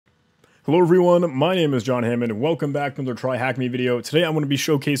Hello everyone, my name is John Hammond and welcome back to another TryHackMe video. Today I'm going to be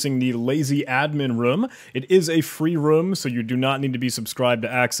showcasing the Lazy Admin room. It is a free room, so you do not need to be subscribed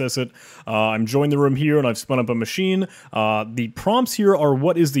to access it. I'm joined the room here and I've spun up a machine. The prompts here are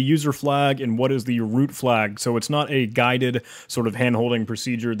what is the user flag and what is the root flag. So it's not a guided sort of hand-holding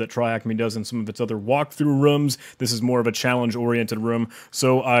procedure that TryHackMe does in some of its other walkthrough rooms. This is more of a challenge-oriented room.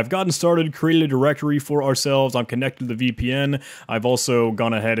 So I've gotten started, created a directory for ourselves. I'm connected to the VPN. I've also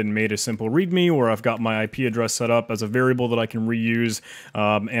gone ahead and made a simple README where I've got my IP address set up as a variable that I can reuse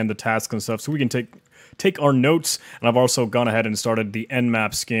and the tasks and stuff, so we can take our notes. And I've also gone ahead and started the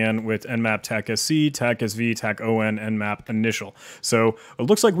nmap scan with nmap tacsc, tacsv, tacon, nmap initial. So it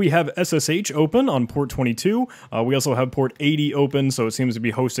looks like we have SSH open on port 22. We also have port 80 open, so it seems to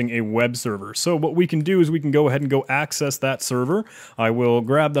be hosting a web server. So what we can do is we can go ahead and go access that server. I will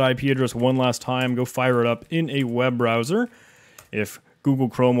grab that IP address one last time, go fire it up in a web browser. If Google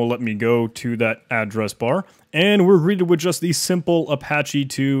Chrome will let me go to that address bar, and we're greeted with just the simple Apache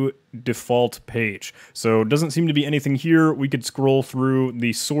 2 default page. So it doesn't seem to be anything here. We could scroll through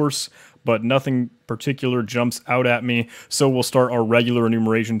the source, but nothing particular jumps out at me. So we'll start our regular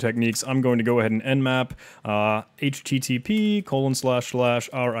enumeration techniques. I'm going to go ahead and nmap http://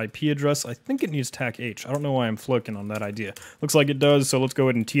 our IP address. I think it needs tac-h. I don't know why I'm floating on that idea. Looks like it does, so let's go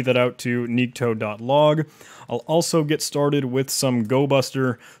ahead and tee that out to nikto.log. I'll also get started with some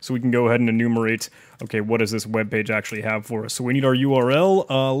GoBuster so we can go ahead and enumerate, okay, what does this web page actually have for us? So we need our URL.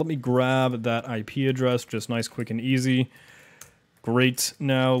 Let me grab that IP address, just nice, quick, and easy. Great.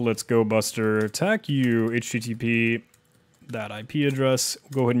 Now let's GoBuster tacu http that IP address.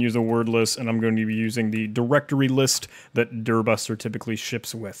 Go ahead and use a word list, and I'm going to be using the directory list that dirbuster typically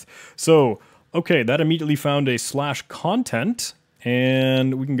ships with. So, okay, that immediately found a /content,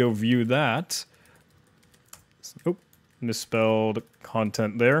 and we can go view that. Oh, misspelled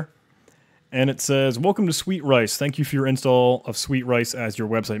content there. And it says, welcome to SweetRice. Thank you for your install of SweetRice as your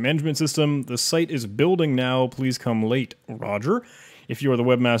website management system. The site is building now. Please come late, Roger. If you are the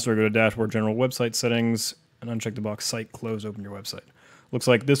webmaster, go to dashboard, general website settings, and uncheck the box site, close, open your website. Looks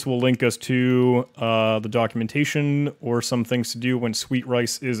like this will link us to the documentation or some things to do when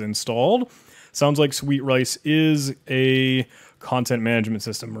SweetRice is installed. Sounds like SweetRice is a content management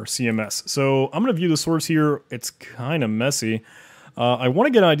system or CMS. So I'm going to view the source here. It's kind of messy. I want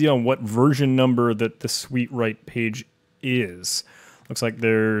to get an idea on what version number that the SweetRice page is. Looks like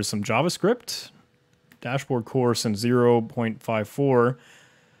there's some JavaScript, dashboard course, and 0.54.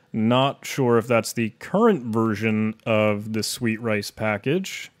 Not sure if that's the current version of the SweetRice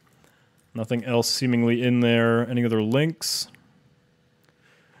package. Nothing else seemingly in there. Any other links?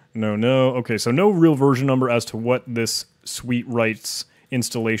 No. Okay, so no real version number as to what this SweetRice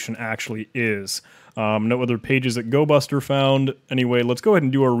installation actually is. No other pages that GoBuster found. Anyway, let's go ahead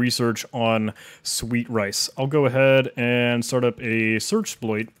and do our research on SweetRice. I'll go ahead and start up a search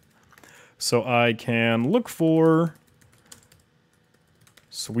exploit so I can look for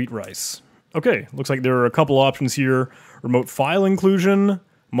SweetRice. Okay, looks like there are a couple options here. Remote file inclusion,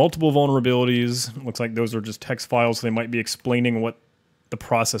 multiple vulnerabilities. Looks like those are just text files, so they might be explaining what the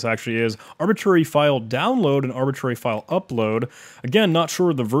process actually is. Arbitrary file download and arbitrary file upload. Again, not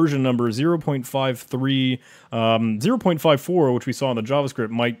sure the version number. 0.53, 0.54, which we saw in the JavaScript,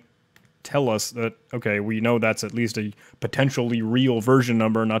 might tell us that, okay, we know that's at least a potentially real version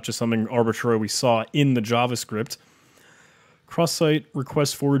number, not just something arbitrary we saw in the JavaScript. Cross-site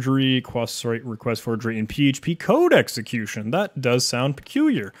request forgery, and PHP code execution. That does sound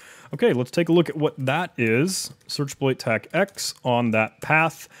peculiar. Okay, let's take a look at what that is. Search exploit tac X on that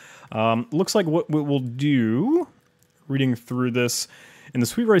path. Looks like what we'll do, reading through this, in the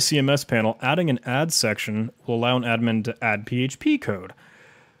SweetRice CMS panel, adding an add section will allow an admin to add PHP code.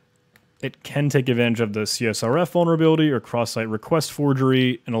 It can take advantage of the CSRF vulnerability or cross-site request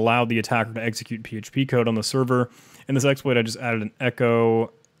forgery and allow the attacker to execute PHP code on the server. In this exploit, I just added an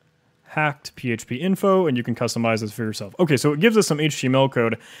echo hacked PHP info, and you can customize this for yourself. Okay, so it gives us some HTML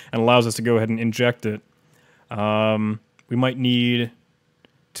code and allows us to go ahead and inject it. We might need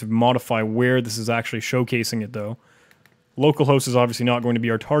to modify where this is actually showcasing it, though. Localhost is obviously not going to be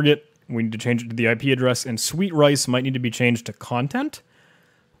our target. We need to change it to the IP address, and SweetRice might need to be changed to content.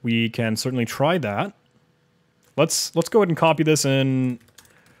 We can certainly try that. Let's go ahead and copy this and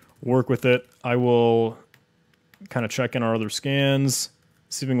work with it. I will kind of check in our other scans.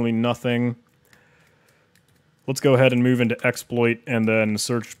 Seemingly nothing. Let's go ahead and move into exploit and then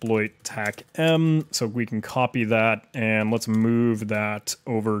search exploit tac M so we can copy that, and let's move that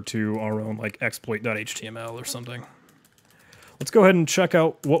over to our own like exploit.html or something. Let's go ahead and check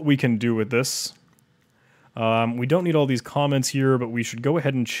out what we can do with this. We don't need all these comments here, but we should go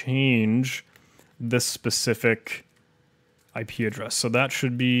ahead and change this specific IP address. So that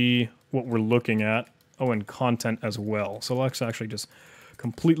should be what we're looking at. Oh, and content as well. So let's actually just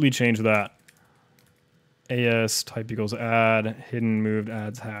completely change that. AS type equals add, hidden, moved,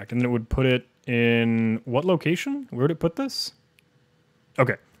 ads, hacked. And then it would put it in what location? Where would it put this?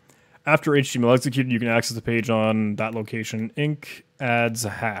 Okay. After HTML executed, you can access the page on that location. Inc. ads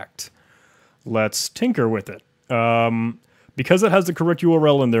hacked. Let's tinker with it. Because it has the correct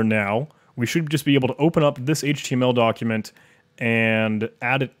URL in there now, we should just be able to open up this HTML document and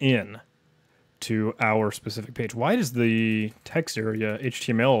add it in to our specific page. Why does the text area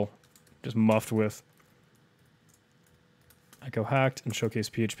HTML just muffed with echo hacked and showcase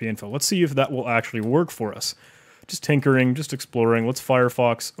PHP info? Let's see if that will actually work for us. Just tinkering, just exploring. Let's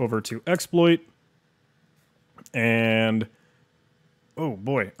Firefox over to exploit. And oh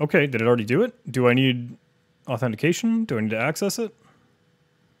boy. Okay, did it already do it? Do I need authentication? Do I need to access it?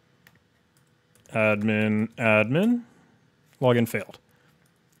 Admin. Login failed.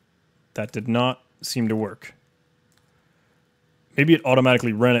 That did not seem to work. Maybe it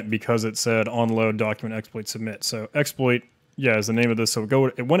automatically ran it because it said onload document exploit submit. So exploit, yeah, is the name of this. So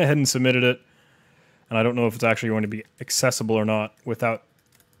it went ahead and submitted it. And I don't know if it's actually going to be accessible or not without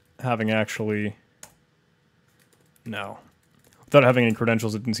having actually... No. Without having any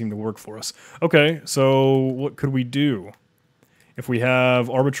credentials, it didn't seem to work for us. Okay, so what could we do? If we have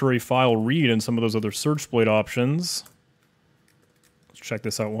arbitrary file read and some of those other search exploit options... Let's check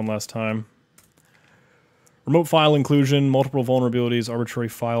this out one last time. Remote file inclusion, multiple vulnerabilities, arbitrary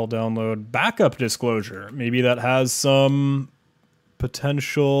file download, backup disclosure. Maybe that has some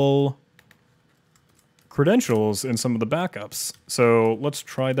potential credentials in some of the backups. So let's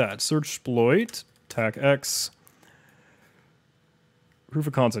try that. Search exploit, TAC-X. Proof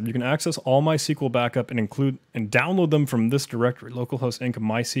of concept. You can access all MySQL backup and include and download them from this directory. Localhost Inc.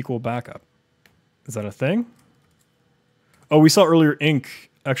 MySQL backup. Is that a thing? Oh, we saw earlier Inc.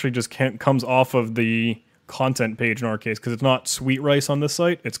 actually just comes off of the content page in our case because it's not SweetRice on this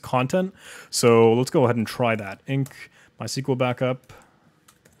site. It's content. So let's go ahead and try that. Inc. MySQL backup.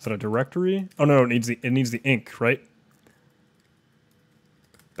 Is that a directory? Oh no, it needs the Inc. right?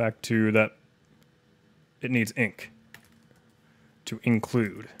 Back to that. It needs Inc. to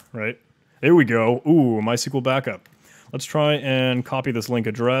include, right? There we go. Ooh, MySQL backup. Let's try and copy this link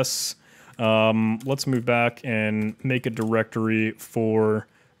address. Let's move back and make a directory for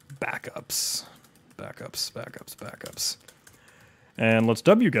backups. Backups. And let's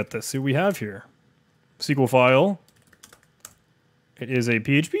wget this. See what we have here. SQL file. It is a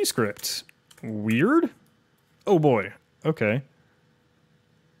PHP script. Weird. Oh boy. Okay.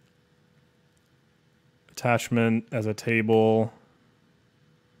 Attachment as a table.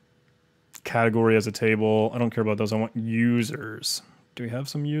 Category as a table. I don't care about those. I want users. Do we have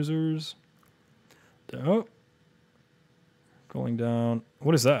some users? Oh. Going down.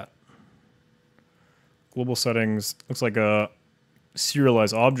 What is that? Global settings. Looks like a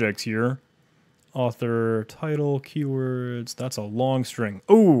serialized object here. Author, title, keywords. That's a long string.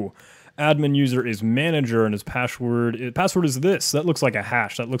 Oh, admin user is manager and his password is this. That looks like a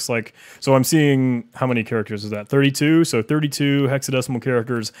hash. That looks like, so I'm seeing how many characters is that? 32. So 32 hexadecimal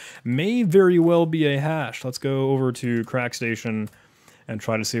characters may very well be a hash. Let's go over to CrackStation and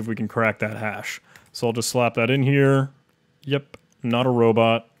try to see if we can crack that hash. So I'll just slap that in here. Yep, not a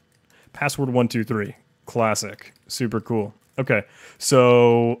robot. Password 123. Classic. Super cool. Okay,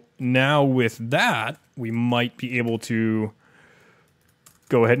 so now with that, we might be able to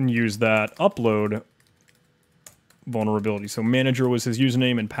go ahead and use that upload vulnerability. So manager was his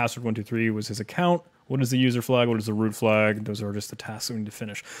username and password 123 was his account. What is the user flag? What is the root flag? Those are just the tasks we need to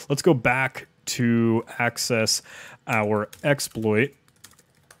finish. Let's go back to access our exploit.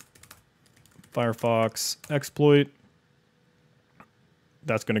 Firefox exploit.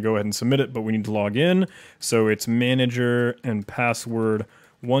 That's going to go ahead and submit it, but we need to log in. So it's manager and password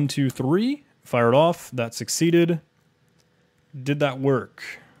 123. Fired off. That succeeded. Did that work?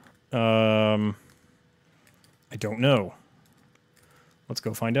 I don't know. Let's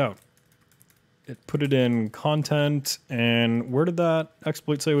go find out. It put it in content, and where did that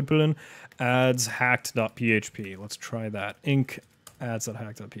exploit say it would put it in? Ads hacked.php. Let's try that. Inc.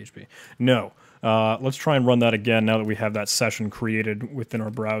 ads.hacked.php. No. Let's try and run that again now that we have that session created within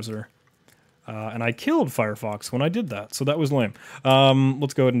our browser. And I killed Firefox when I did that, so that was lame.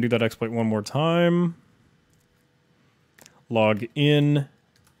 Let's go ahead and do that exploit one more time. Log in.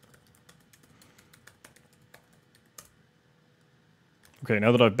 Okay,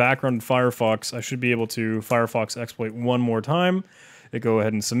 now that I've backgrounded Firefox, I should be able to Firefox exploit one more time. It go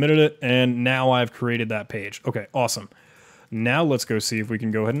ahead and submitted it, and now I've created that page. Okay, awesome. Now let's go see if we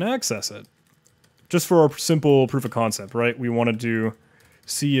can go ahead and access it. Just for our simple proof of concept, right? We wanted to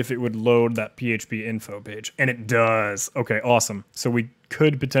see if it would load that PHP info page, and it does. Okay, awesome. So we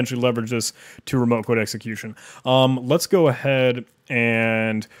could potentially leverage this to remote code execution. Let's go ahead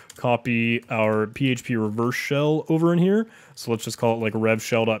and copy our PHP reverse shell over in here. So let's just call it like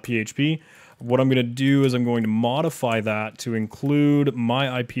revshell.php. What I'm going to do is I'm going to modify that to include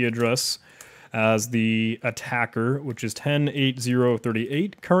my IP address as the attacker, which is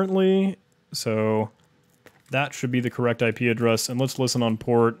 10.80.38 currently. So that should be the correct IP address. And let's listen on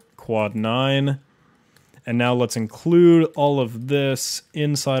port quad 9. And now let's include all of this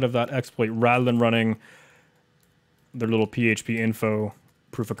inside of that exploit rather than running their little PHP info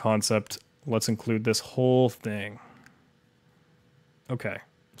proof of concept. Let's include this whole thing. Okay,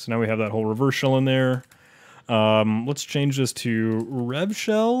 so now we have that whole reverse shell in there. Let's change this to rev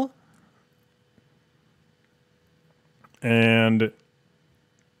shell. And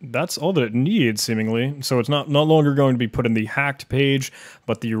that's all that it needs, seemingly. So it's not longer going to be put in the hacked page,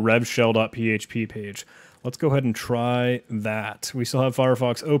 but the revshell.php page. Let's go ahead and try that. We still have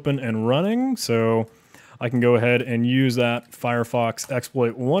Firefox open and running, so I can go ahead and use that Firefox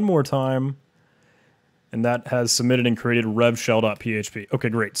exploit one more time. And that has submitted and created revshell.php. Okay,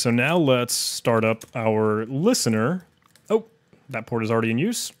 great. So now let's start up our listener. Oh, that port is already in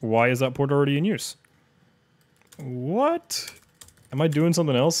use. Why is that port already in use? What? Am I doing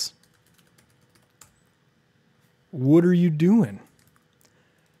something else? What are you doing?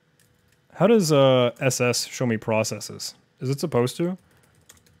 How does SS show me processes? Is it supposed to?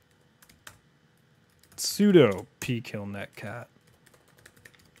 Sudo pkillnetcat.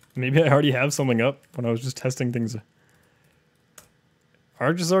 Maybe I already have something up when I was just testing things.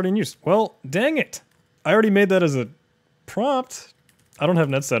 Arch is already in use. Well, dang it. I already made that as a prompt. I don't have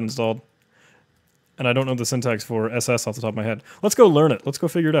netstat installed. And I don't know the syntax for SS off the top of my head. Let's go learn it. Let's go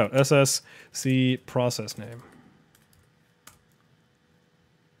figure it out. SSC process name.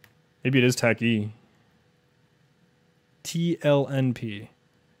 Maybe it is TAC E. TLNP.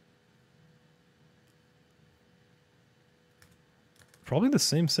 Probably the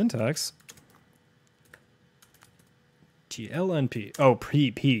same syntax. TLNP. Oh,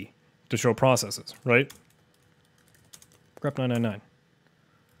 P to show processes, right? grep 999.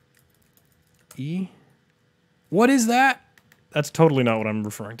 E? What is that? That's totally not what I'm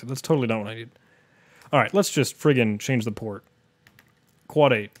referring to. That's totally not what I need. All right, let's just friggin' change the port.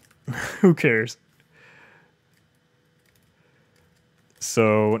 Quad 8. Who cares?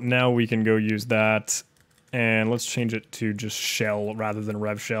 So now we can go use that. And let's change it to just shell rather than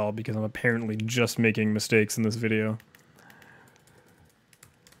rev shell because I'm apparently just making mistakes in this video.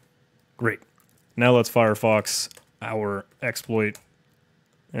 Great. Now let's Firefox our exploit.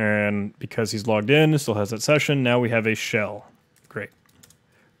 And because he's logged in, still has that session, now we have a shell. Great.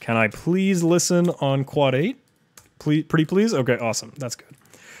 Can I please listen on quad 8? Pretty please? Okay, awesome. That's good.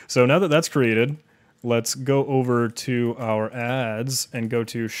 So now that that's created, let's go over to our ads and go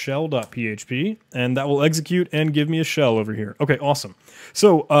to shell.php, and that will execute and give me a shell over here. Okay, awesome.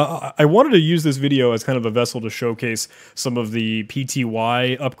 So I wanted to use this video as kind of a vessel to showcase some of the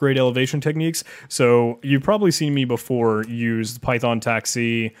PTY upgrade elevation techniques. So you've probably seen me before use Python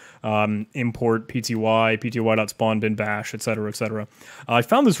taxi, import PTY, pty.spawn bin bash, etc., etc. I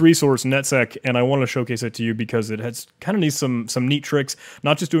found this resource, netsec, and I want to showcase it to you because it has kind of needs some neat tricks,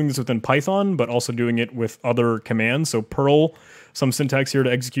 not just doing this within Python, but also doing it with other commands. So Perl, some syntax here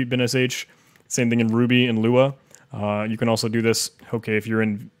to execute binsh, same thing in Ruby and Lua. You can also do this, okay, if you're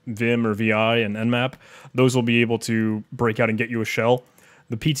in Vim or VI and Nmap, those will be able to break out and get you a shell.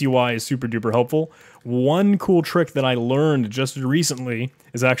 The PTY is super duper helpful. One cool trick that I learned just recently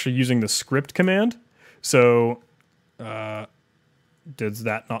is actually using the script command. So, does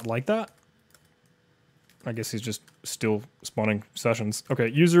that not like that? I guess he's just still spawning sessions. Okay,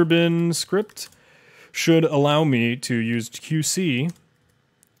 user bin script should allow me to use QC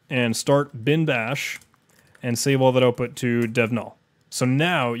and start bin bash and save all that output to dev null. So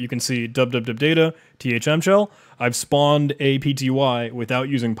now you can see data, THM shell. I've spawned a PTY without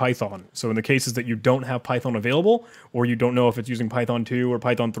using Python. So in the cases that you don't have Python available, or you don't know if it's using Python 2 or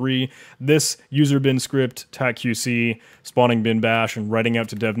Python 3, this user bin script, TACQC, spawning bin bash, and writing out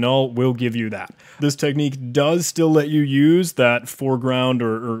to dev null will give you that. This technique does still let you use that foreground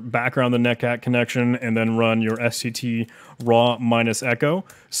or background the netcat connection and then run your STT raw minus echo.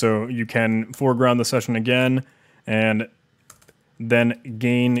 So you can foreground the session again and then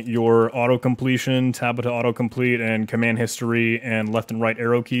gain your auto completion, tab to autocomplete, and command history and left and right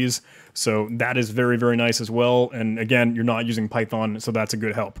arrow keys. So that is very, very nice as well. And again, you're not using Python, so that's a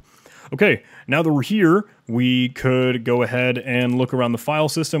good help. Okay, now that we're here, we could go ahead and look around the file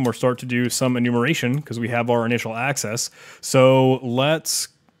system or start to do some enumeration because we have our initial access. So let's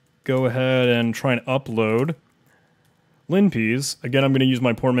go ahead and try and upload linpeas. Again, I'm going to use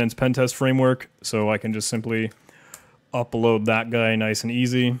my poor man's pen test framework, so I can just simply upload that guy nice and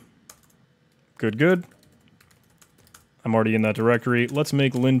easy. Good, good. I'm already in that directory. Let's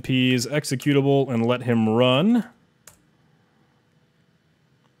make linpeas executable and let him run.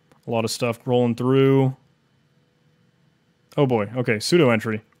 A lot of stuff rolling through. Oh boy, okay, sudo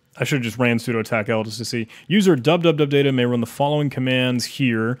entry. I should have just ran sudo attack L just to see. User www data may run the following commands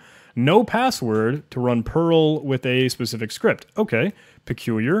here. No password to run Perl with a specific script. Okay,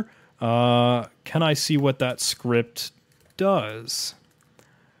 peculiar. Can I see what that script does?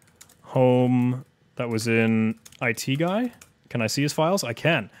 Home, that was in IT guy. Can I see his files? I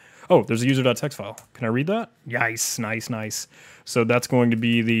can. Oh, there's a user.txt file. Can I read that? Nice, nice, nice. So that's going to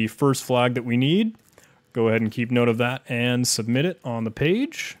be the first flag that we need. Go ahead and keep note of that and submit it on the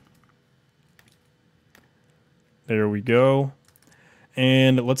page. There we go.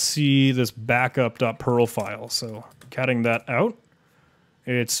 And let's see this backup.perl file. So catting that out.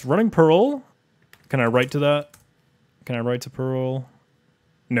 It's running Perl. Can I write to that? Can I write to Perl?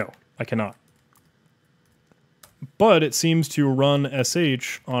 No, I cannot. But it seems to run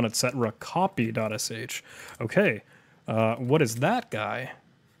sh on etc copy.sh. Okay, what is that guy?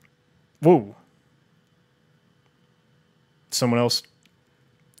 Whoa. Was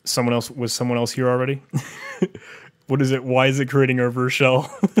someone else here already? What is it? Why is it creating a reverse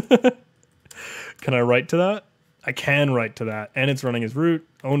shell? Can I write to that? I can write to that. And it's running as root,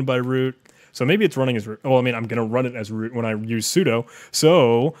 owned by root. So maybe it's running as root. Well, I mean, I'm going to run it as root when I use sudo.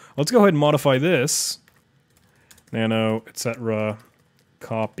 So let's go ahead and modify this. Nano, etc.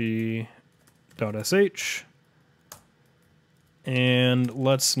 copy.sh. And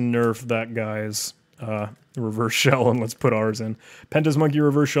let's nerf that guy's reverse shell and let's put ours in. Pentas Monkey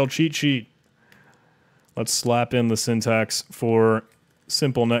reverse shell cheat sheet. Let's slap in the syntax for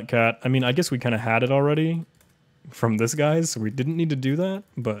simple netcat. I mean, I guess we kind of had it already from this guy, so we didn't need to do that,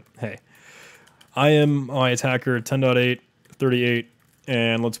 but hey. I am my attacker 10.8, 38,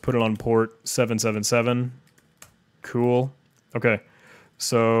 and let's put it on port 777. Cool. Okay,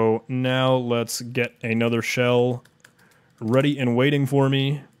 so now let's get another shell ready and waiting for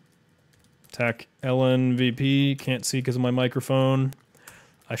me. Attack LNVP, can't see because of my microphone.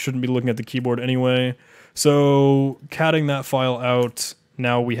 I shouldn't be looking at the keyboard anyway. So catting that file out,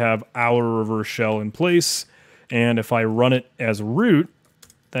 now we have our reverse shell in place. And if I run it as root,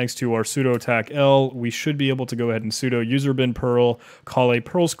 thanks to our sudo attack L, we should be able to go ahead and sudo user bin Perl, call a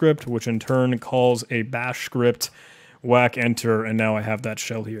Perl script, which in turn calls a bash script, whack enter, and now I have that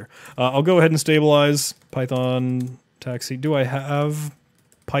shell here. I'll go ahead and stabilize Python taxi. Do I have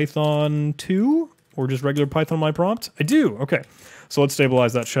Python 2 or just regular Python on my prompt? I do. Okay. So let's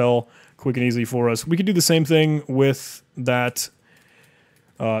stabilize that shell quick and easy for us. We could do the same thing with that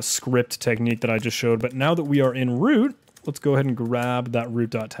script technique that I just showed, but now that we are in root, let's go ahead and grab that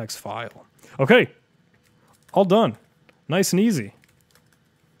root.txt file. Okay. All done. Nice and easy.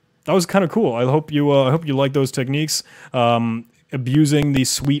 That was kind of cool. I hope you like those techniques. Abusing the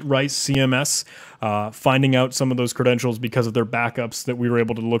SweetRice CMS, finding out some of those credentials because of their backups that we were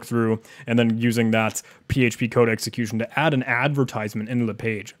able to look through, and then using that PHP code execution to add an advertisement into the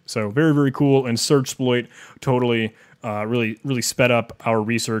page. So very, very cool, and Searchsploit totally really sped up our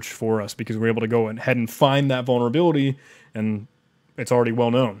research for us because we were able to go ahead and find that vulnerability, and it's already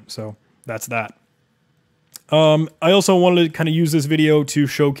well known. So that's that. I also wanted to kind of use this video to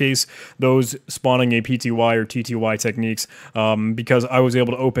showcase those spawning a PTY or TTY techniques because I was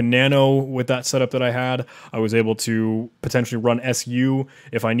able to open Nano with that setup that I had. I was able to potentially run SU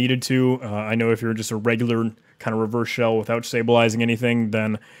if I needed to. I know if you're just a regular kind of reverse shell without stabilizing anything,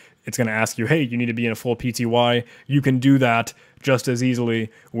 then it's going to ask you, hey, you need to be in a full PTY. You can do that just as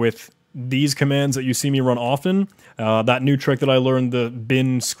easily with these commands that you see me run often. That new trick that I learned, the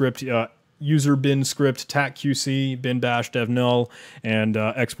bin script, user bin script, tacqc, bin dash dev null, and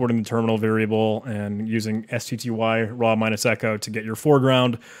exporting the terminal variable and using stty raw minus echo to get your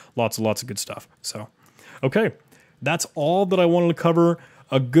foreground. Lots and lots of good stuff. So, okay, that's all that I wanted to cover.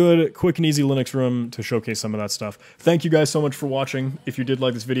 A good, quick and easy Linux room to showcase some of that stuff. Thank you guys so much for watching. If you did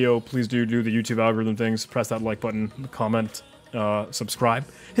like this video, please do the YouTube algorithm things. Press that like button, comment, subscribe,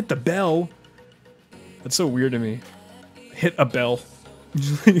 hit the bell. That's so weird to me. Hit a bell.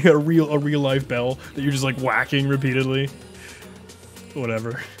 You got a real life bell that you're just like whacking repeatedly.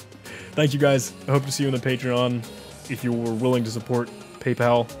 whatever. Thank you guys. I hope to see you on the Patreon. If you were willing to support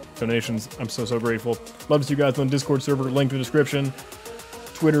PayPal donations, I'm so grateful. Love to see you guys on the Discord server, link in the description.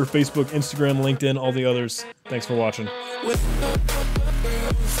 Twitter, Facebook, Instagram, LinkedIn, all the others. Thanks for watching.